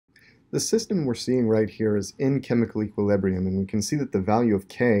The system we're seeing right here is in chemical equilibrium, and we can see that the value of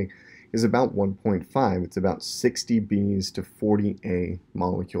K is about 1.5. It's about 60 Bs to 40 A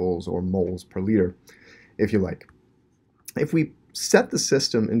molecules or moles per liter, if you like. If we set the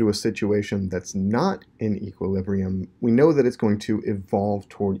system into a situation that's not in equilibrium, we know that it's going to evolve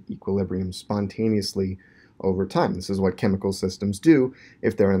toward equilibrium spontaneously over time. This is what chemical systems do.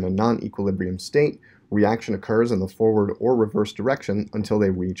 If they're in a non-equilibrium state, reaction occurs in the forward or reverse direction until they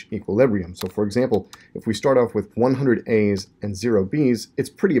reach equilibrium. So for example, if we start off with 100 A's and 0 B's, it's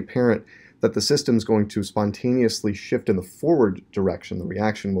pretty apparent that the system is going to spontaneously shift in the forward direction. The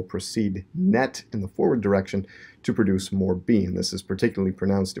reaction will proceed net in the forward direction to produce more B, and this is particularly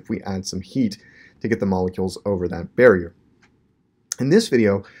pronounced if we add some heat to get the molecules over that barrier. In this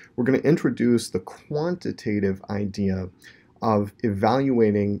video, we're going to introduce the quantitative idea of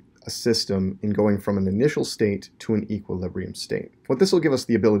evaluating a system in going from an initial state to an equilibrium state. What this will give us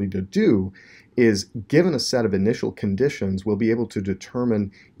the ability to do is, given a set of initial conditions, we'll be able to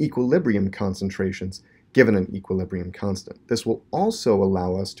determine equilibrium concentrations given an equilibrium constant. This will also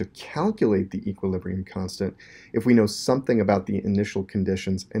allow us to calculate the equilibrium constant if we know something about the initial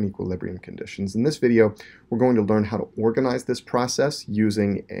conditions and equilibrium conditions. In this video, we're going to learn how to organize this process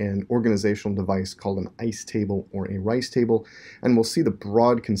using an organizational device called an ice table or a rice table, and we'll see the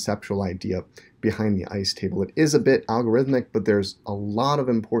broad conceptual idea behind the ice table. It is a bit algorithmic, but there's a lot of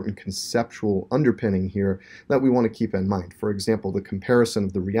important conceptual underpinning here that we want to keep in mind. For example, the comparison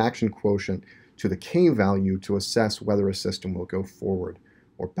of the reaction quotient to the K value to assess whether a system will go forward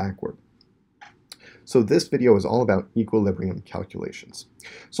or backward. So this video is all about equilibrium calculations.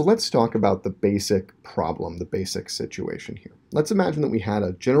 So let's talk about the basic problem, the basic situation here. Let's imagine that we had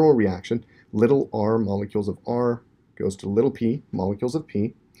a general reaction, little r molecules of R goes to little p molecules of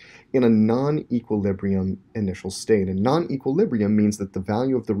P, in a non-equilibrium initial state. And non-equilibrium means that the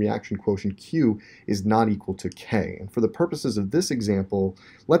value of the reaction quotient Q is not equal to K. And for the purposes of this example,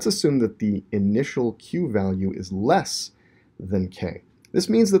 let's assume that the initial Q value is less than K. This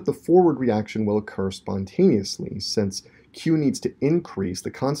means that the forward reaction will occur spontaneously. Since Q needs to increase, the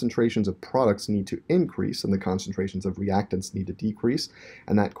concentrations of products need to increase and the concentrations of reactants need to decrease,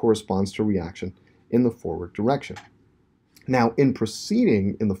 and that corresponds to reaction in the forward direction. Now, in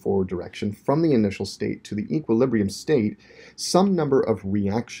proceeding in the forward direction from the initial state to the equilibrium state, some number of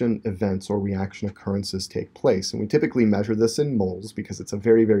reaction events or reaction occurrences take place. And we typically measure this in moles because it's a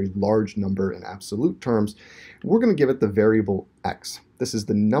very, very large number in absolute terms. We're going to give it the variable x. This is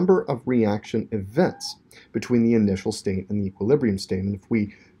the number of reaction events between the initial state and the equilibrium state. And if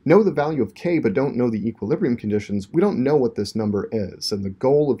we know the value of K but don't know the equilibrium conditions, we don't know what this number is. And the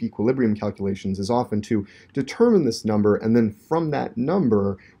goal of equilibrium calculations is often to determine this number, and then from that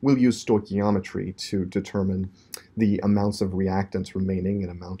number we'll use stoichiometry to determine the amounts of reactants remaining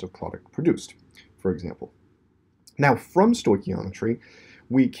and amount of product produced, for example. Now, from stoichiometry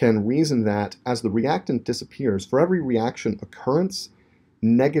we can reason that as the reactant disappears, for every reaction occurrence,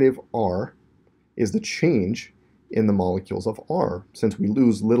 negative R is the change in the molecules of R, since we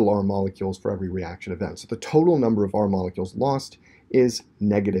lose little r molecules for every reaction event. So the total number of R molecules lost is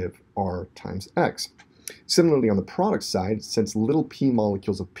negative R times X. Similarly, on the product side, since little p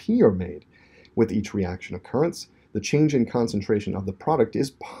molecules of P are made with each reaction occurrence, the change in concentration of the product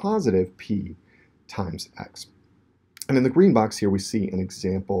is positive P times X. And in the green box here we see an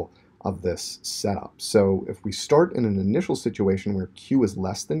example of this setup. So if we start in an initial situation where Q is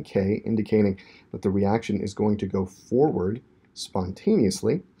less than K, indicating that the reaction is going to go forward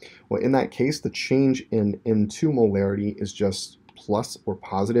spontaneously, well, in that case the change in N2 molarity is just plus or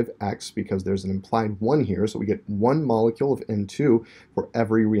positive X because there's an implied 1 here, so we get 1 molecule of N2 for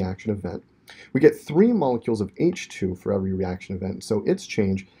every reaction event. We get 3 molecules of H2 for every reaction event, so its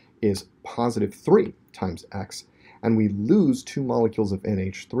change is positive 3 times X. And we lose 2 molecules of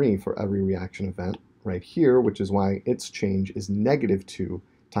NH3 for every reaction event right here, which is why its change is negative 2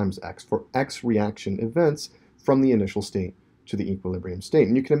 times X for X reaction events from the initial state to the equilibrium state.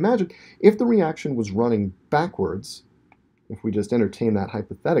 And you can imagine if the reaction was running backwards, if we just entertain that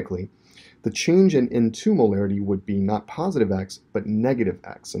hypothetically, the change in N2 molarity would be not positive X, but negative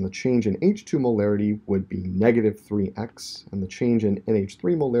X. And the change in H2 molarity would be negative 3X. And the change in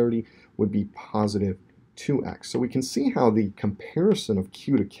NH3 molarity would be positive 2X. So we can see how the comparison of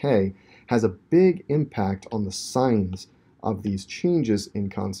Q to K has a big impact on the signs of these changes in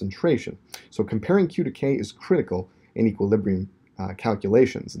concentration. So comparing Q to K is critical in equilibrium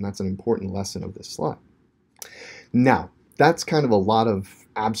calculations, and that's an important lesson of this slide. Now, That's kind of a lot of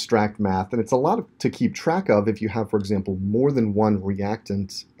abstract math, and it's a lot to keep track of if you have, for example, more than one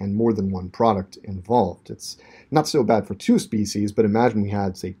reactant and more than one product involved. It's not so bad for two species, but imagine we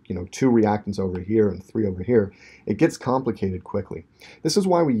had, say, two reactants over here and three over here. It gets complicated quickly. This is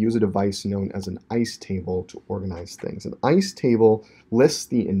why we use a device known as an ICE table to organize things. An ICE table lists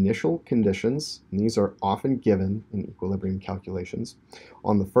the initial conditions, and these are often given in equilibrium calculations,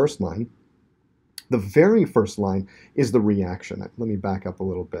 on the first line. The very first line is the reaction. Let me back up a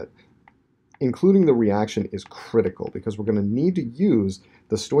little bit. Including the reaction is critical because we're going to need to use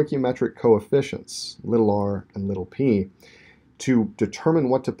the stoichiometric coefficients, little r and little p, to determine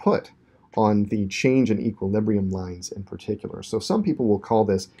what to put on the change in equilibrium lines in particular. So some people will call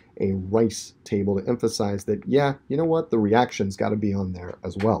this a Rice table to emphasize that, yeah, you know what, the reaction's got to be on there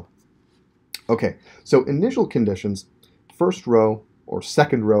as well. Okay, so initial conditions, first row, or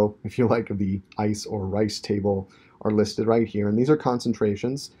second row, if you like, of the ICE or Rice table are listed right here. And these are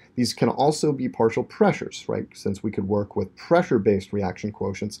concentrations. These can also be partial pressures, right? Since we could work with pressure-based reaction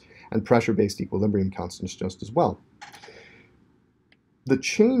quotients and pressure-based equilibrium constants just as well. The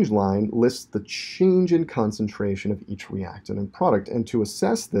change line lists the change in concentration of each reactant and product. And to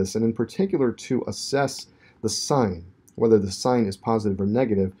assess this, and in particular to assess the sign, whether the sign is positive or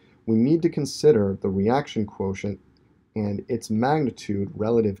negative, we need to consider the reaction quotient and its magnitude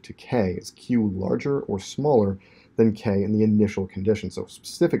relative to K. Is Q larger or smaller than K in the initial condition? So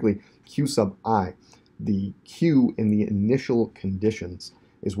specifically Q sub I, the Q in the initial conditions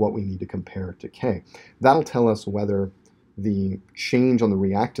is what we need to compare to K. That'll tell us whether the change on the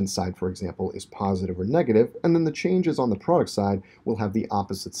reactant side, for example, is positive or negative, and then the changes on the product side will have the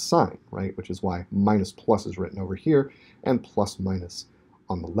opposite sign, right? Which is why minus plus is written over here and plus minus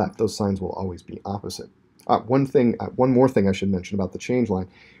on the left. Those signs will always be opposite. One more thing I should mention about the change line.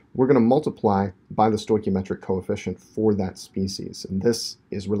 We're going to multiply by the stoichiometric coefficient for that species. And this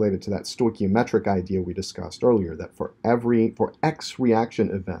is related to that stoichiometric idea we discussed earlier, that for X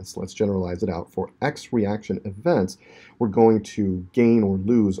reaction events, let's generalize it out, for X reaction events, we're going to gain or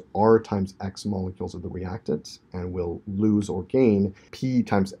lose R times X molecules of the reactant, and we'll lose or gain P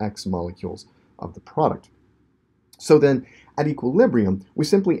times X molecules of the product. So then, at equilibrium, we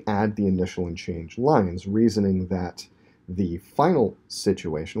simply add the initial and change lines, reasoning that the final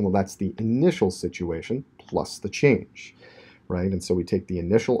situation, well, that's the initial situation plus the change, right? And so we take the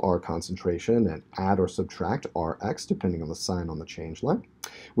initial R concentration and add or subtract Rx, depending on the sign on the change line.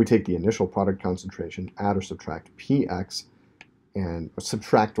 We take the initial product concentration, add or subtract Px, and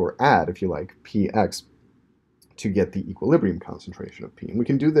subtract or add, if you like, Px, to get the equilibrium concentration of P. And we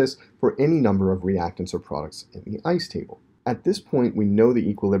can do this for any number of reactants or products in the ICE table. At this point, we know the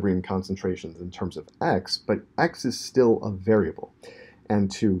equilibrium concentrations in terms of X, but X is still a variable. And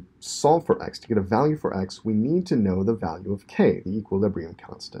to solve for X, to get a value for X, we need to know the value of K, the equilibrium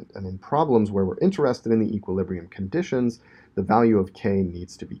constant. And in problems where we're interested in the equilibrium conditions, the value of K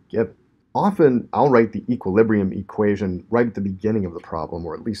needs to be given. Often, I'll write the equilibrium equation right at the beginning of the problem,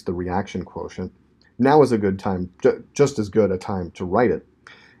 or at least the reaction quotient. Now is a good time, just as good a time to write it.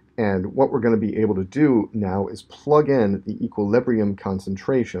 And what we're going to be able to do now is plug in the equilibrium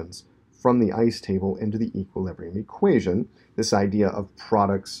concentrations from the ICE table into the equilibrium equation, this idea of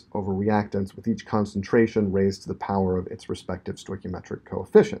products over reactants with each concentration raised to the power of its respective stoichiometric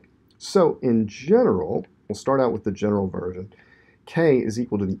coefficient. So in general, we'll start out with the general version. K is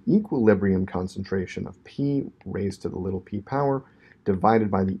equal to the equilibrium concentration of P raised to the little p power divided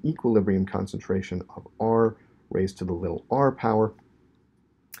by the equilibrium concentration of R raised to the little r power.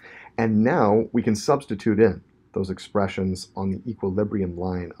 And now we can substitute in those expressions on the equilibrium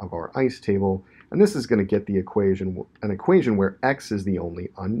line of our ICE table, and this is going to get the equation, an equation where X is the only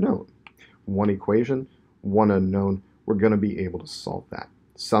unknown. One equation, one unknown. We're going to be able to solve that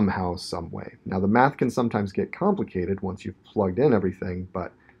somehow, some way. Now the math can sometimes get complicated once you've plugged in everything,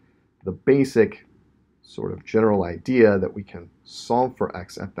 but the basic sort of general idea that we can solve for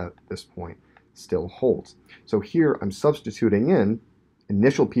X at this point still holds. So here I'm substituting in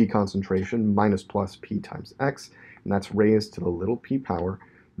initial P concentration minus plus P times X, and that's raised to the little p power.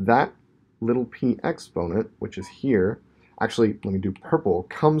 That little p exponent, which is here, actually, let me do purple,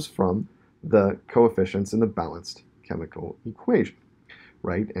 comes from the coefficients in the balanced chemical equation,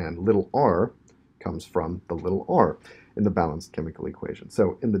 right? And little r comes from the little r in the balanced chemical equation.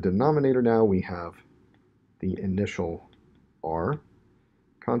 So in the denominator now we have the initial R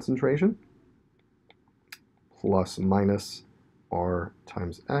concentration plus minus R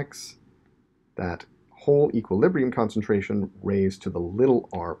times X, that whole equilibrium concentration raised to the little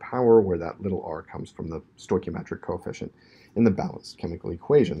r power, where that little r comes from the stoichiometric coefficient in the balanced chemical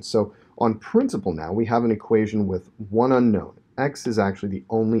equation. So on principle now, we have an equation with one unknown. X is actually the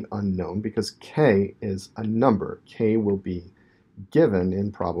only unknown because K is a number. K will be given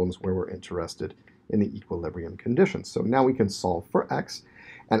in problems where we're interested in the equilibrium conditions. So now we can solve for X,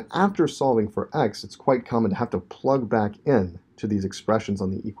 and after solving for X, it's quite common to have to plug back in to these expressions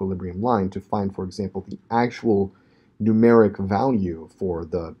on the equilibrium line to find, for example, the actual numeric value for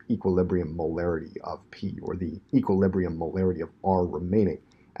the equilibrium molarity of P, or the equilibrium molarity of R remaining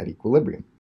at equilibrium.